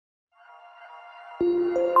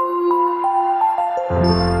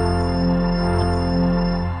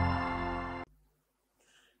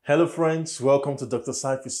Hello friends, welcome to Dr.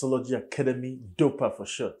 Sai Physiology Academy, DOPA for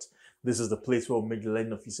short. This is the place where we make the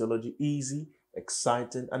learning of physiology easy,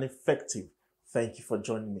 exciting, and effective. Thank you for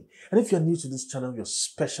joining me. And if you're new to this channel, you're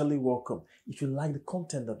specially welcome. If you like the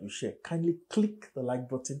content that we share, kindly click the like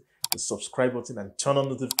button, the subscribe button, and turn on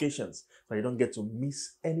notifications so you don't get to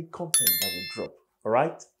miss any content that we drop. All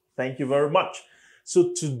right? Thank you very much.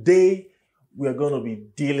 So today, we are going to be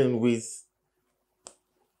dealing with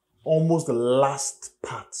almost the last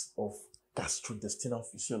part of gastrointestinal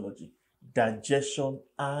physiology, digestion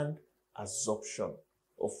and absorption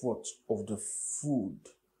of what? Of the food,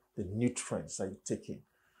 the nutrients that you take in.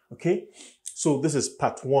 Okay? So this is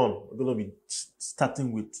part one. We're going to be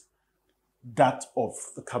starting with that of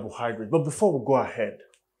the carbohydrate. But before we go ahead,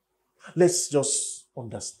 let's just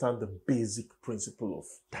understand the basic principle of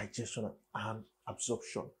digestion and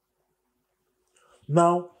absorption.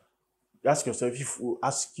 Now, ask yourself, if we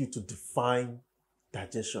ask you to define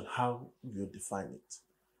digestion, how will you define it?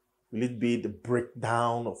 Will it be the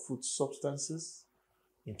breakdown of food substances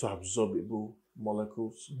into absorbable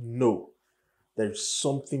molecules? No. There is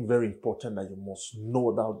something very important that you must know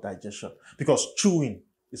about digestion, because chewing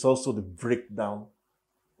is also the breakdown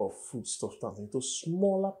of food substances into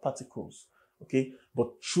smaller particles. Okay?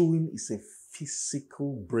 But chewing is a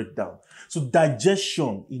physical breakdown. So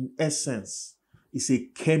digestion, in essence, is a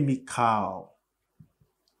chemical.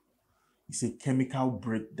 It's a chemical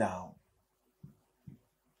breakdown.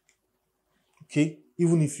 Okay?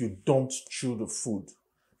 Even if you don't chew the food,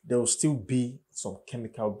 there will still be some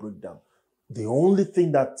chemical breakdown. The only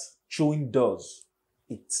thing that chewing does,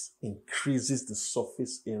 it increases the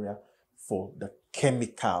surface area for the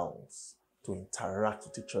chemicals to interact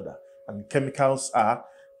with each other. And chemicals are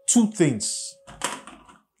two things.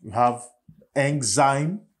 You have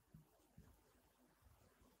enzyme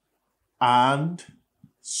and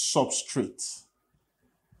substrate.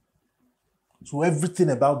 So everything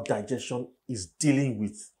about digestion is dealing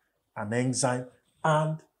with an enzyme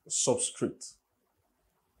and substrate.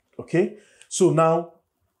 Okay? So now,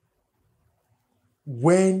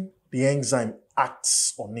 when the enzyme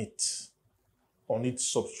acts on its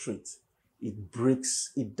substrate, it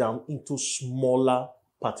breaks it down into smaller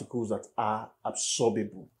particles that are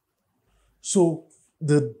absorbable. So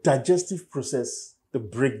the digestive process, the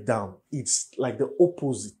breakdown, it's like the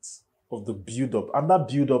opposite of the build-up. And that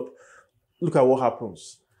build-up, look at what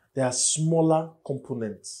happens. There are smaller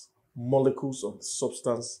components, molecules of the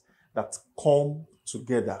substance that come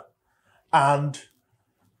together. And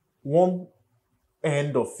one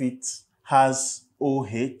end of it has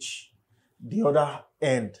OH, the other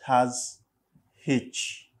end has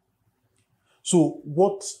H. So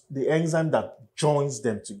what the enzyme that joins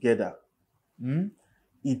them together,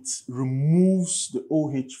 it removes the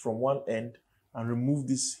OH from one end and removes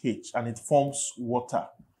this H, and it forms water.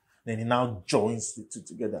 Then it now joins the two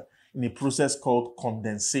together in a process called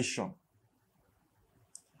condensation.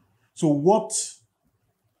 So what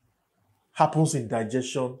happens in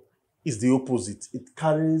digestion is the opposite. It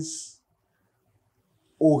carries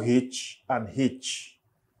OH and H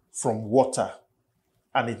from water,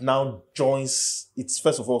 and it now joins, it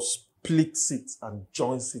first of all splits it and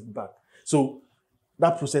joins it back. So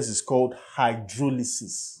that process is called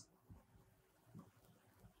hydrolysis.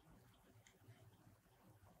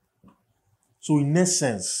 So in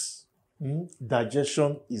essence,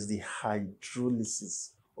 digestion is the hydrolysis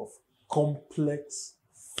of complex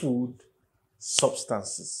food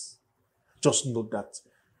substances. Just note that,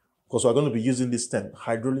 because we're going to be using this term,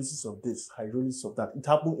 hydrolysis of this, hydrolysis of that. It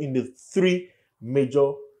happens in the three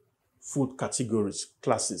major food categories,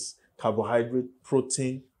 classes: carbohydrate,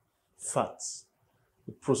 protein, fats.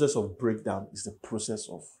 The process of breakdown is the process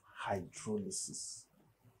of hydrolysis.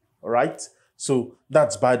 All right? So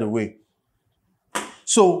that's by the way.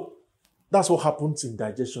 So that's what happens in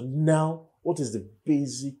digestion. Now, what is the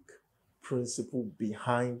basic principle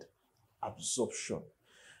behind absorption?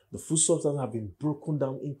 The food substances have been broken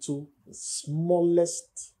down into the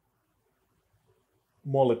smallest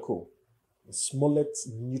molecule, the smallest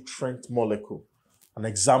nutrient molecule. An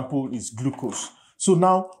example is glucose. So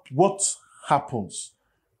now, what happens?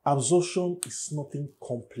 Absorption is nothing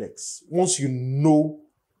complex. Once you know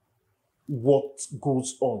what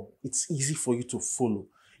goes on, it's easy for you to follow.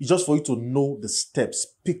 It's just for you to know the steps.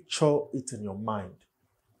 Picture it in your mind.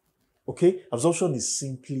 Okay? Absorption is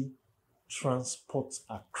simply transport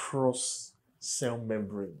across cell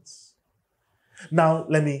membranes. Now,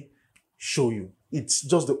 let me show you. It's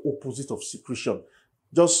just the opposite of secretion.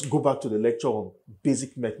 Just go back to the lecture on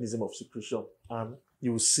basic mechanism of secretion and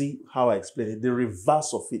you will see how I explain it. The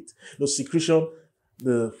reverse of it. The secretion,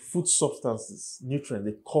 the food substances, nutrients,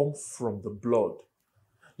 they come from the blood.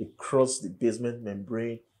 They cross the basement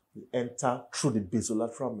membrane, they enter through the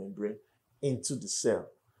basolateral membrane into the cell.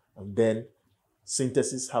 And then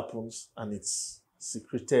synthesis happens and it's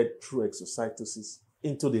secreted through exocytosis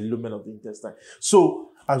into the lumen of the intestine.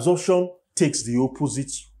 So absorption takes the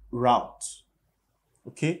opposite route.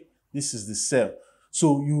 Okay? This is the cell.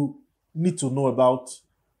 So you need to know about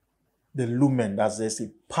the lumen. There's a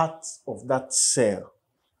part of that cell.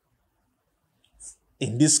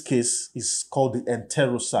 In this case, it's called the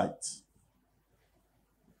enterocyte.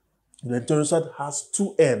 The enterocyte has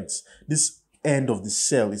two ends. This end of the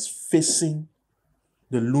cell is facing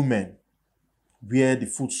the lumen, where the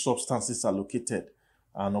food substances are located.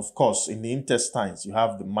 And of course, in the intestines, you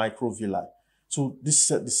have the microvilli. So the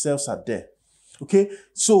cells are there. Okay,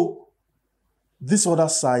 so this other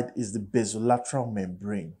side is the basolateral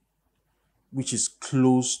membrane, which is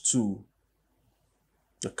close to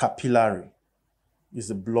the capillary, is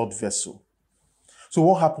the blood vessel. So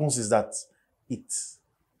what happens is that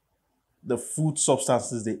the food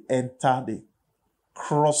substances, they enter, they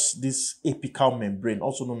cross this apical membrane,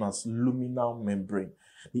 also known as luminal membrane.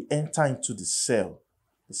 They enter into the cell,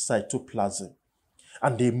 the cytoplasm,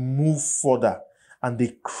 and they move further and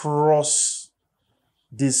they cross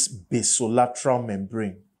this basolateral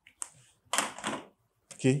membrane.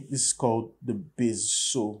 Okay, this is called the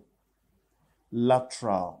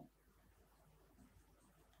basolateral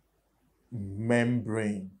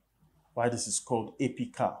membrane. Why this is called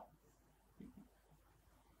apical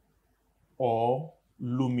or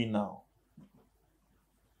luminal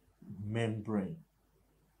membrane.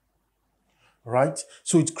 Right?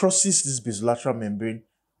 So it crosses this basolateral membrane,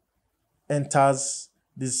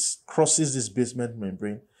 crosses this basement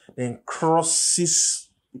membrane, then crosses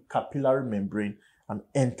the capillary membrane and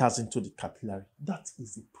enters into the capillary. That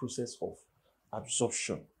is the process of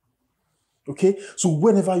absorption. Okay? So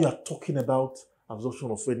whenever you are talking about absorption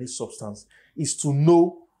of any substance, is to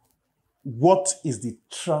know what is the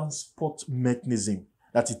transport mechanism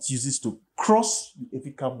that it uses to cross the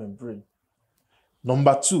apical membrane.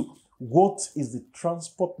 Number two, what is the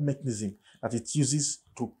transport mechanism that it uses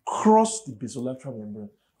to cross the basolateral membrane?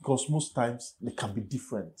 Because most times they can be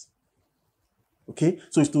different. Okay,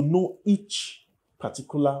 so it's to know each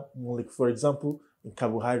particular molecule. For example, in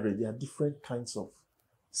carbohydrate, there are different kinds of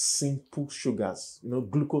simple sugars.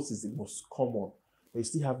 Glucose is the most common, but you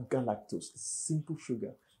still have galactose, simple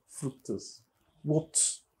sugar, fructose.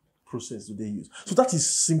 What process do they use? So that is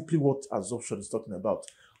simply what absorption is talking about.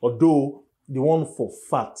 Although the one for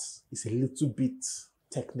fat is a little bit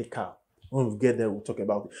technical. When we get there, we'll talk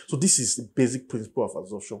about it. So this is the basic principle of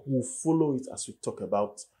absorption. We'll follow it as we talk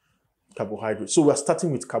about carbohydrates. So we're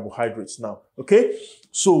starting with carbohydrates now. Okay?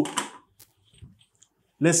 So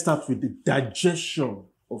let's start with the digestion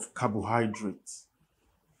of carbohydrates.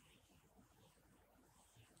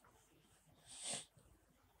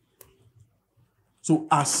 So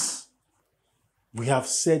as we have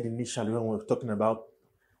said initially when we were talking about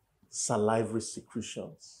salivary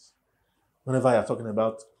secretions, whenever you're talking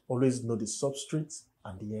about, always know the substrate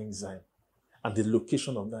and the enzyme and the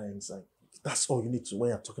location of that enzyme. That's all you need to when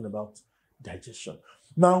you're talking about digestion.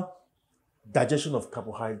 Now, digestion of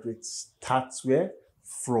carbohydrates starts where?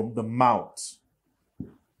 From the mouth.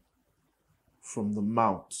 From the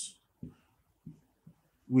mouth,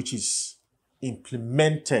 which is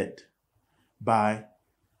implemented by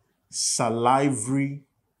salivary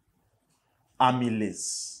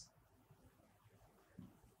amylase.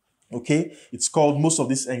 Okay? It's called, most of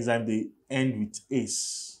these enzymes, they end with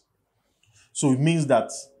ACE. So it means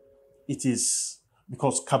that it is,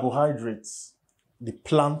 because carbohydrates, the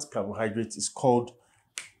plant carbohydrate is called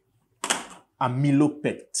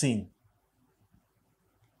amylopectin.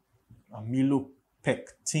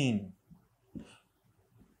 Amylopectin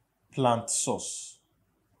plant source.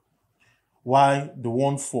 Why the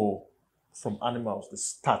one from animals, the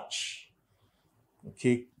starch,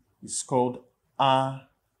 okay, is called amylose.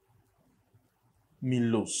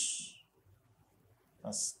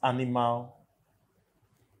 That's animal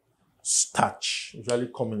starch, usually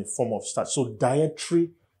come in the form of starch. So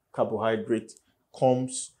dietary carbohydrate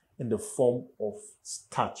comes in the form of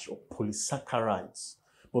starch or polysaccharides.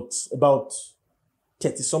 But about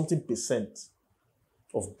 30-something%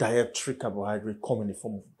 of dietary carbohydrate come in the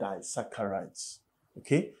form of disaccharides.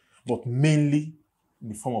 Okay? But mainly in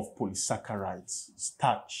the form of polysaccharides.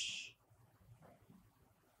 Starch.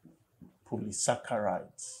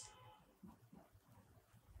 Polysaccharides.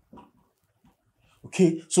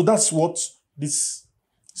 Okay? So that's what this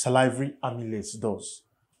salivary amylase does.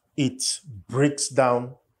 it breaks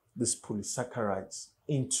down these polysaccharides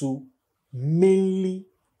into mainly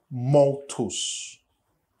maltose.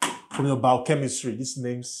 From your biochemistry, these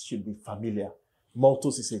names should be familiar.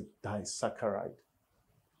 Maltose is a disaccharide.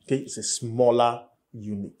 Okay, it's a smaller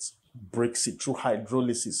unit. Breaks it through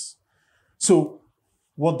hydrolysis. So,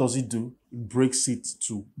 what does it do? It breaks it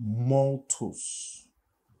to maltose.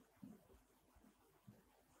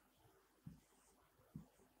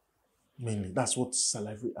 Mainly, that's what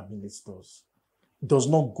salivary amylase does. It does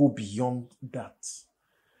not go beyond that.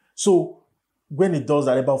 So, when it does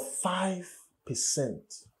that, about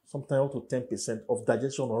 5%, sometimes up to 10% of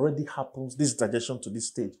digestion already happens. This digestion to this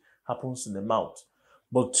stage happens in the mouth.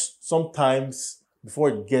 But sometimes, before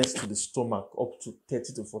it gets to the stomach, up to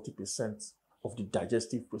 30 to 40% of the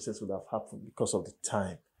digestive process would have happened because of the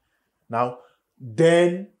time. Now,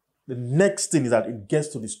 then the next thing is that it gets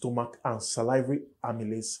to the stomach and salivary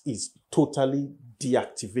amylase is totally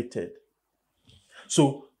deactivated.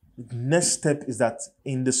 So the next step is that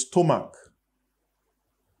in the stomach,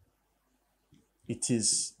 it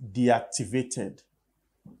is deactivated.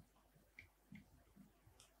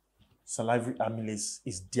 Salivary amylase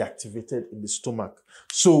is deactivated in the stomach.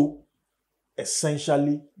 So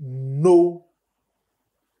essentially, no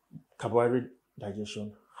carbohydrate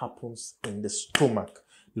digestion happens in the stomach.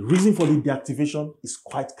 The reason for the deactivation is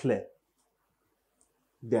quite clear.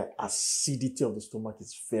 The acidity of the stomach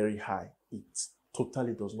is very high. It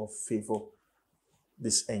totally does not favor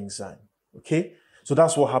this enzyme. Okay? So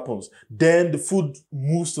that's what happens. Then the food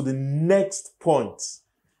moves to the next point,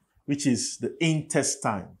 which is the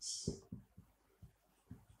intestines.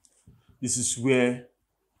 This is where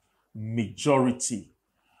majority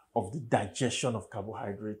of the digestion of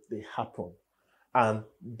carbohydrate, they happen. And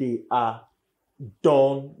they are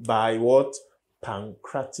done by what?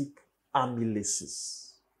 Pancreatic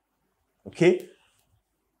amylases. Okay?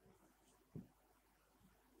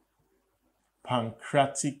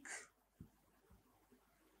 Pancreatic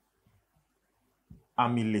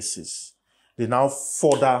amylases. They now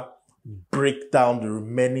further break down the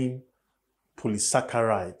remaining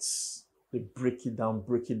polysaccharides. They break it down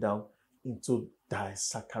into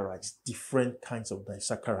disaccharides, different kinds of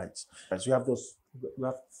disaccharides. As we have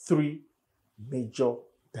three major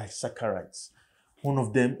disaccharides. One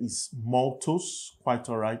of them is maltose, quite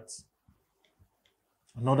all right.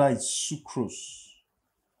 Another is sucrose.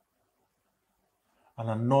 And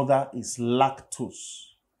another is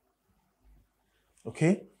lactose.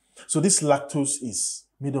 Okay? So this lactose is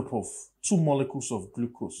made up of two molecules of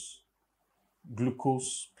glucose.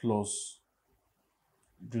 Glucose plus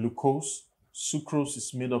glucose. Sucrose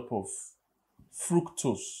is made up of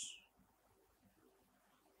fructose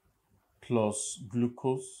plus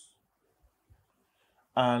glucose.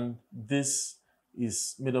 And this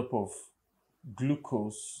is made up of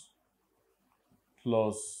glucose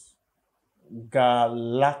plus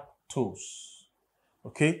galactose.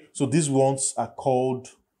 Okay? So these ones are called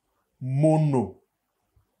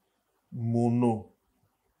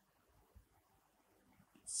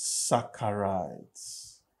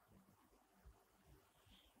monosaccharides.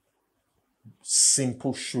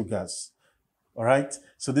 Simple sugars. All right?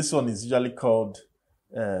 So this one is usually called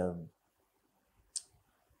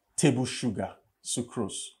table sugar,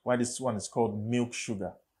 sucrose. Why this one is called milk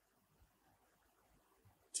sugar?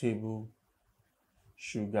 Table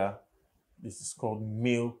sugar. This is called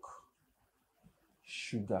milk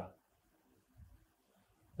sugar.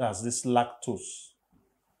 That's this lactose,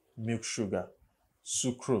 milk sugar,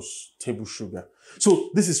 sucrose, table sugar. So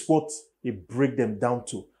this is what they break them down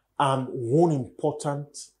to. And one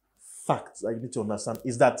important fact that you need to understand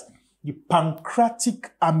is that the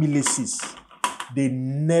pancreatic amylases, they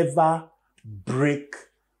never break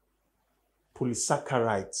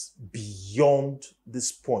polysaccharides beyond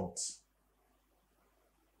this point.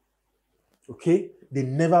 Okay? They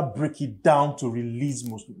never break it down to release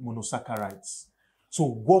monosaccharides. So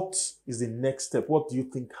what is the next step? What do you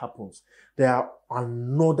think happens? There are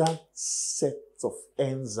another set of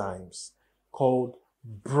enzymes called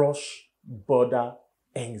brush border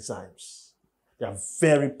enzymes. They are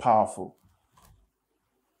very powerful.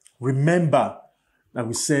 Remember that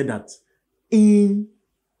we said that in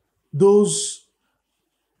those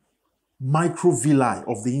microvilli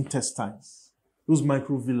of the intestines, those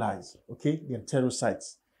microvilli, okay, the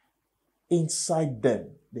enterocytes, inside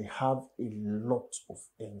them, they have a lot of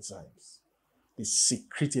enzymes. They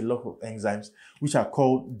secrete a lot of enzymes, which are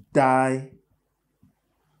called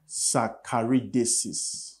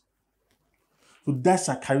disaccharidases. So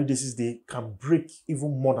disaccharidases, they can break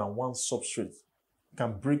even more than one substrate.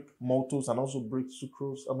 Can break maltose and also break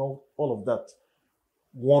sucrose and all of that.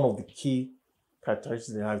 One of the key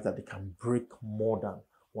characteristics they have is that they can break more than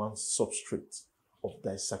one substrate of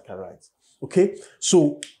disaccharides. Okay,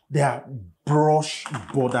 so they are brush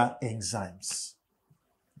border enzymes.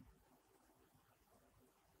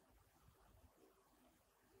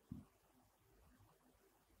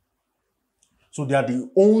 So they are the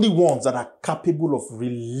only ones that are capable of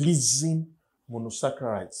releasing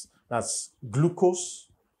monosaccharides. That's glucose,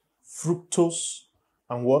 fructose,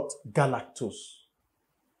 and what? Galactose.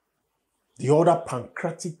 The other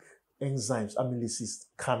pancreatic enzymes, amylases,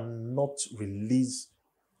 cannot release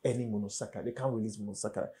any monosaccharide. They can't release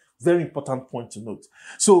monosaccharide. Very important point to note.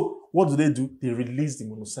 So what do? They release the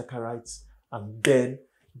monosaccharides, and then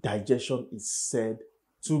digestion is said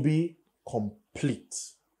to be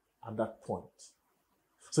complete at that point.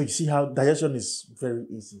 So you see how digestion is very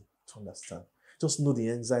easy to understand. Just know the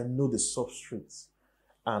enzyme, know the substrates,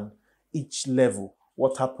 and each level,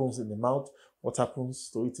 what happens in the mouth, what happens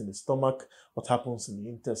to it in the stomach, what happens in the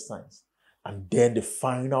intestines. And then the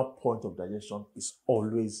final point of digestion is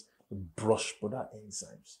always the brush border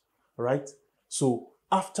enzymes. All right? So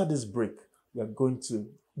after this break, we are going to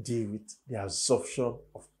deal with the absorption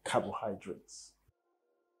of carbohydrates.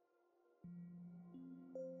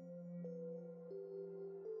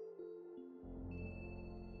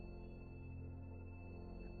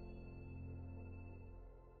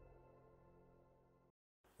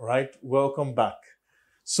 All right, welcome back.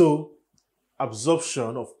 So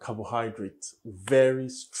absorption of carbohydrates, very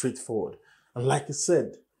straightforward. And like I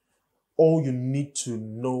said, all you need to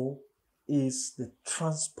know is the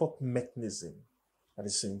transport mechanism that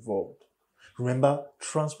is involved. Remember,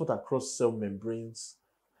 transport across cell membranes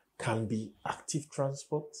can be active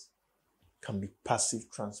transport, can be passive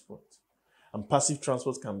transport. And passive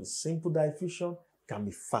transport can be simple diffusion, can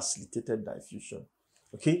be facilitated diffusion.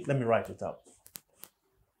 Okay, let me write it out.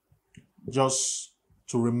 Just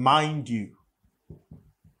to remind you,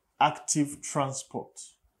 active transport,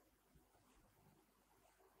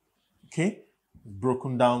 okay,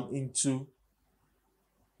 broken down into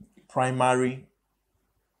primary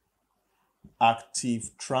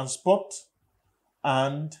active transport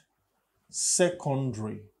and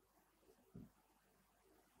secondary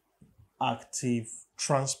active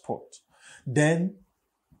transport. Then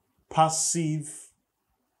passive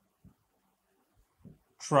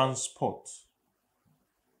transport.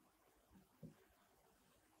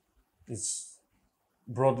 It's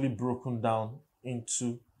broadly broken down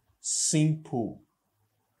into simple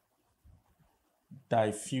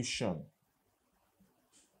diffusion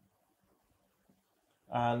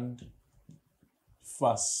and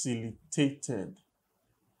facilitated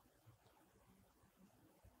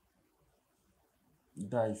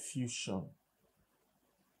diffusion.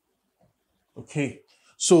 Okay,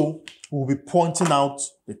 so we'll be pointing out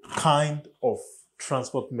the kind of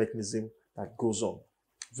transport mechanism that goes on.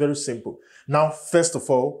 Very simple. Now, first of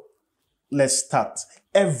all, let's start.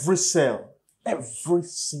 Every cell, every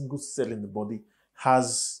single cell in the body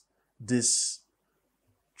has this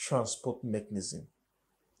transport mechanism.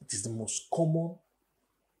 It is the most common,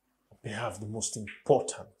 perhaps the most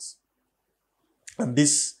important. And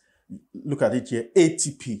this, look at it here,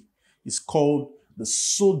 ATP is called the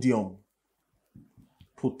sodium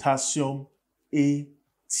potassium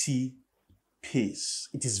ATPase.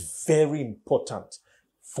 It is very important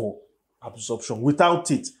for absorption. Without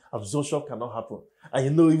it, absorption cannot happen. And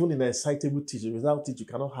you know, even in an excitable tissue, without it, you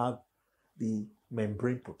cannot have the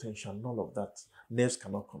membrane potential, none of that. Nerves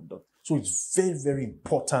cannot conduct. So it's very, very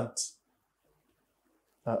important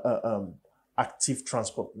active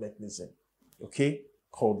transport mechanism, okay,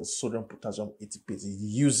 called the sodium potassium ATPase. It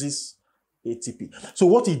uses ATP. So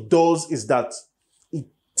what it does is that it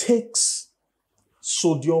takes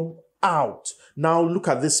sodium out. Now look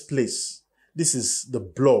at this place. This is the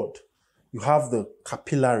blood. You have the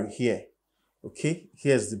capillary here, okay?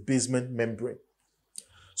 Here's the basement membrane.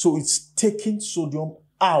 So it's taking sodium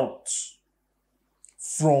out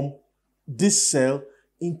from this cell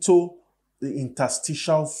into the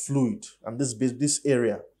interstitial fluid and this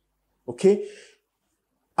area, okay?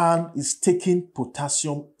 And it's taking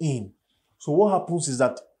potassium in. So what happens is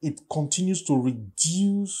that it continues to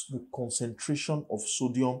reduce the concentration of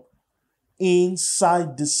sodium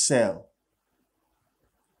inside this cell.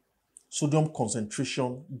 Sodium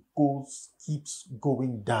concentration keeps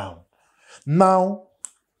going down. Now,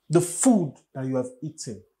 the food that you have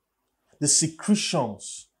eaten, the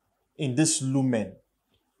secretions in this lumen,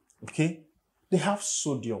 okay, they have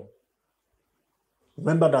sodium.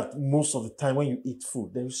 Remember that most of the time when you eat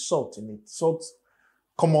food, there is salt in it. Salt,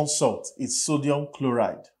 common salt, is sodium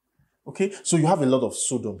chloride. Okay, so you have a lot of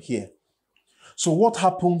sodium here. So what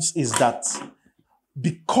happens is that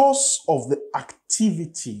because of the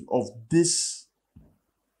activity of this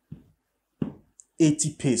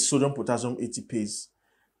ATPase, sodium potassium ATPase,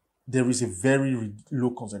 there is a very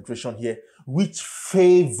low concentration here, which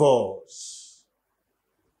favors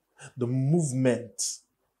the movement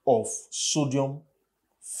of sodium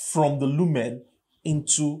from the lumen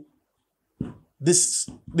into this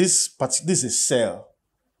is a cell,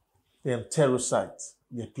 the enterocyte,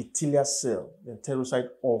 the epithelial cell, the enterocyte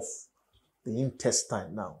of the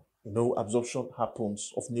intestine now. You know, absorption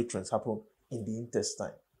happens of nutrients happen in the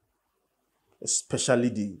intestine, especially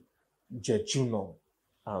the jejunum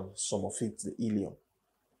and some of it, the ileum.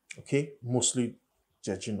 Okay, mostly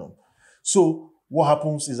jejunum. So what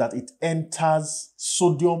happens is that it enters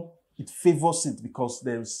sodium, it favors it because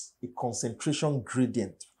there is a concentration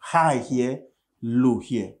gradient, high here, low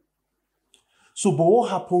here. So, but what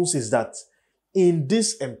happens is that in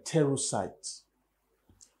this enterocyte,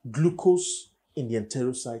 glucose in the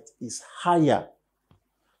enterocyte is higher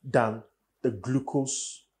than the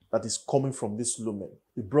glucose that is coming from this lumen.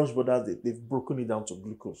 The Brush brothers, they've broken it down to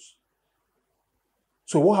glucose.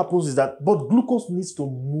 So what happens is that, but glucose needs to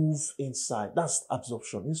move inside. That's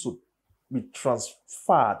absorption. It needs to be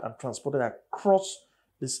transferred and transported across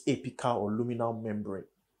this apical or luminal membrane.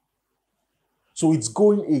 So it's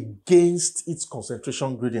going against its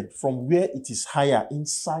concentration gradient from where it is higher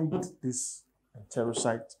inside this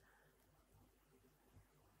enterocyte.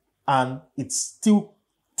 And it's still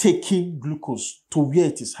taking glucose to where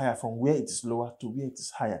it is higher, from where it is lower to where it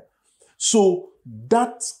is higher. So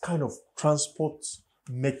that kind of transport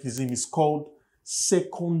mechanism is called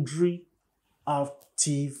secondary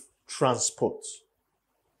active transport.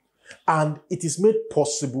 And it is made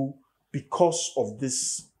possible because of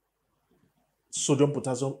this sodium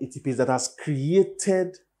potassium ATPase that has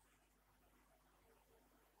created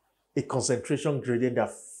a concentration gradient that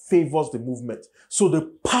favors the movement. So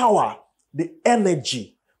the power, the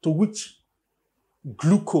energy to which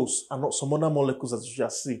glucose and not some other molecules, as you shall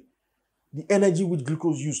see, the energy which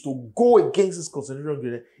glucose used to go against its concentration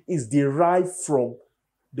gradient is derived from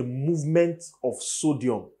the movement of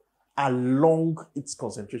sodium along its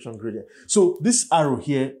concentration gradient. So this arrow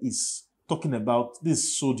here is talking about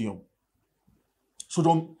this sodium.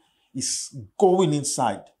 Sodium is going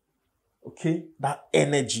inside. Okay, that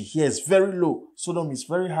energy here is very low. Sodium is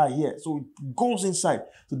very high here. So it goes inside.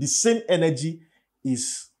 So the same energy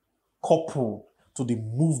is coupled to the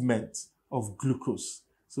movement of glucose.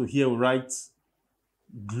 So here we write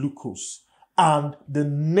glucose. And the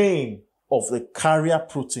name of the carrier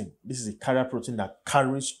protein, this is a carrier protein that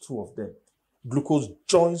carries two of them. Glucose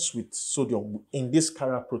joins with sodium in this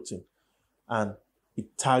carrier protein and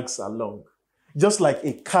it tags along. Just like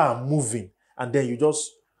a car moving and then you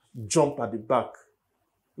just jump at the back.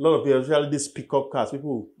 A lot of people, especially these pickup cars,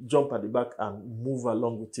 people jump at the back and move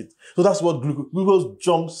along with it. So that's what glucose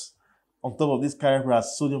jumps on top of this carrier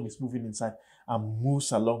as sodium is moving inside and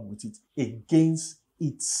moves along with it against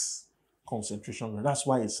its concentration. That's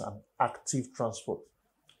why it's an active transport.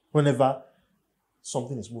 Whenever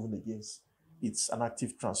something is moving against, it's an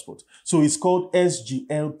active transport. So it's called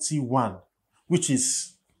SGLT1, which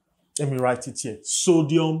is, let me write it here,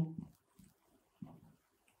 sodium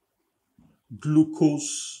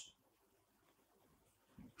glucose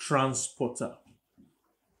transporter.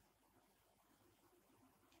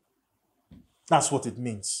 That's what it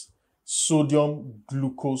means. Sodium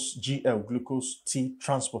glucose, GL, glucose T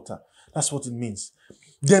transporter. That's what it means.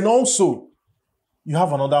 Then also, you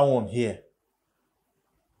have another one here.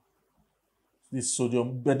 This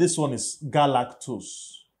sodium, but this one is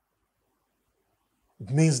galactose. It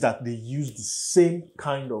means that they use the same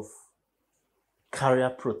kind of carrier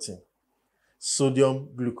protein. Sodium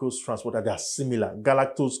glucose transporter, they are similar.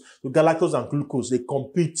 Galactose and glucose, they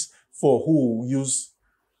compete for who will use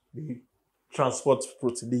the transport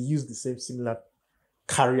protein. They use the same similar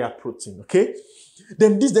carrier protein, okay?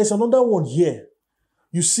 Then there's another one here.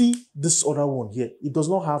 You see this other one here. It does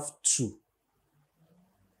not have two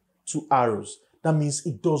arrows. That means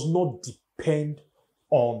it does not depend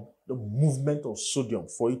on the movement of sodium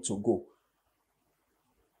for it to go.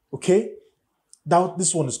 Okay? Now,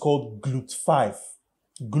 this one is called GLUT5,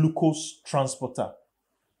 glucose transporter.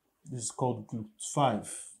 This is called GLUT5,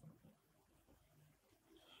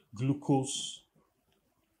 glucose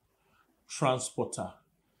transporter.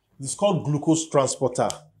 It's called glucose transporter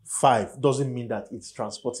 5. Doesn't mean that it's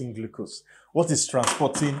transporting glucose. What it's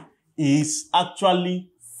transporting is actually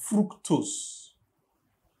fructose.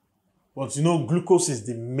 But you know, glucose is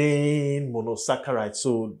the main monosaccharide.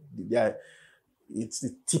 So yeah, it's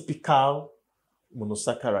the typical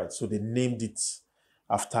monosaccharide, so they named it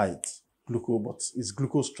after it, glucose, but it's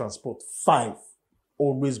glucose transport 5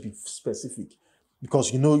 always be specific,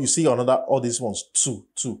 because you see all these ones, 2.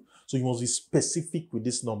 So you must be specific with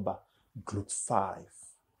this number, GLUT5.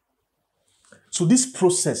 So this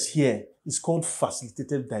process here is called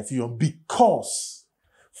facilitated diffusion because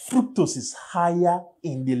fructose is higher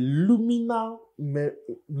in the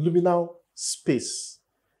luminal space,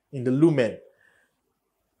 in the lumen,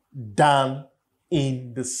 than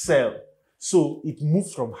in the cell. So it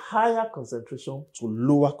moves from higher concentration to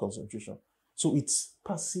lower concentration. So it's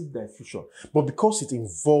passive diffusion. But because it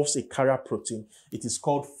involves a carrier protein, it is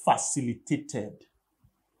called facilitated.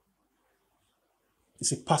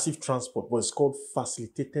 It's a passive transport, but it's called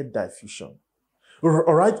facilitated diffusion.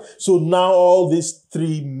 All right? So now all these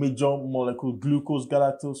 3 major molecules, glucose,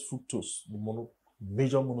 galactose, fructose, the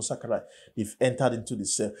major monosaccharide, they've entered into the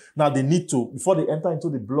cell. Now they need to, before they enter into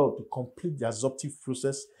the blood to complete the absorptive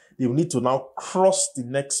process, they will need to now cross the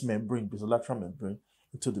next membrane, basolateral membrane,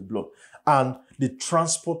 into the blood. And the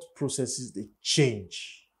transport processes, they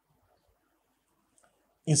change.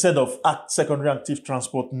 Instead of secondary active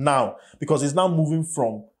transport now, because it's now moving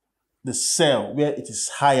from the cell where it is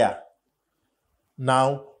higher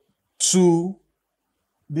now to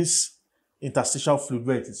this interstitial fluid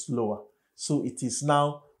where it is lower. So it is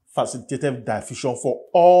now facilitated diffusion for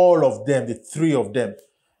all of them, the 3 of them.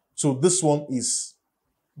 So this one is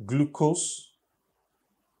glucose,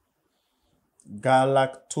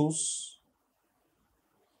 galactose,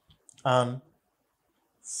 and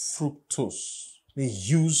fructose. They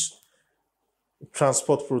use a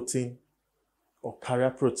transport protein or carrier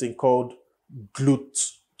protein called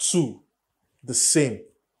GLUT2, the same.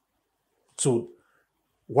 So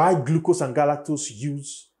why glucose and galactose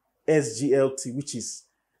use SGLT, which is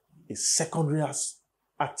a secondary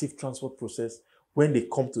active transport process, when they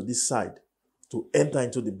come to this side to enter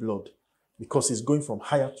into the blood, because it's going from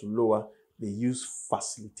higher to lower, they use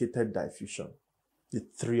facilitated diffusion, the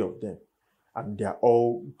 3 of them, and they are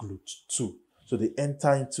all GLUT2. So they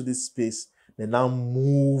enter into this space, they now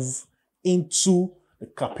move into the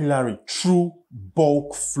capillary through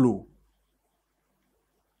bulk flow.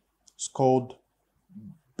 It's called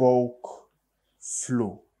bulk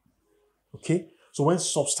flow. Okay? So when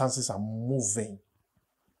substances are moving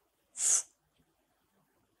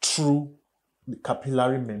through the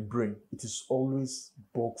capillary membrane, it is always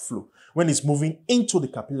bulk flow. When it's moving into the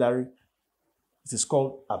capillary, it is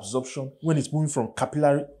called absorption. When it's moving from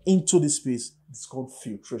capillary into the space, it's called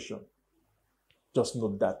filtration. Just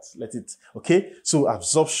note that. Let it, okay? So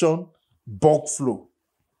absorption, bulk flow,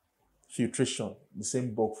 filtration, the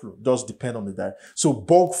same bulk flow. Just depend on the direction. So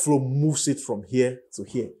bulk flow moves it from here to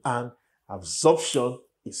here. And absorption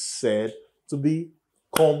is said to be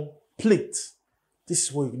complete. This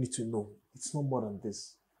is what you need to know. It's no more than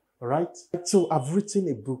this. All right? So I've written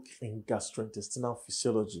a book in gastrointestinal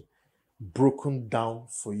physiology, broken down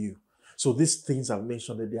for you. So these things I've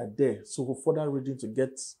mentioned, that they are there. So for further reading, to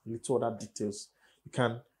get little other details, you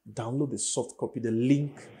can download the soft copy. The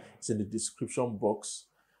link is in the description box.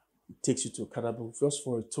 It takes you to a Canada just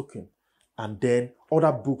for a token. And then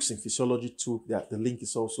other books in physiology too. The link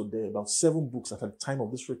is also there. About 7 books at the time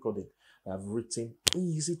of this recording that I've written,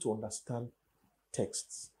 easy to understand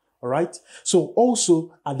texts. All right. So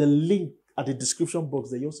also at the link, at the description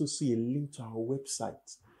box, there you also see a link to our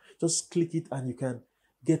website. Just click it and you can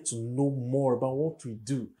get to know more about what we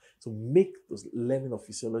do to make the learning of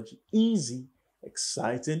physiology easy,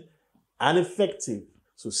 exciting, and effective.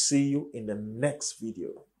 So see you in the next video.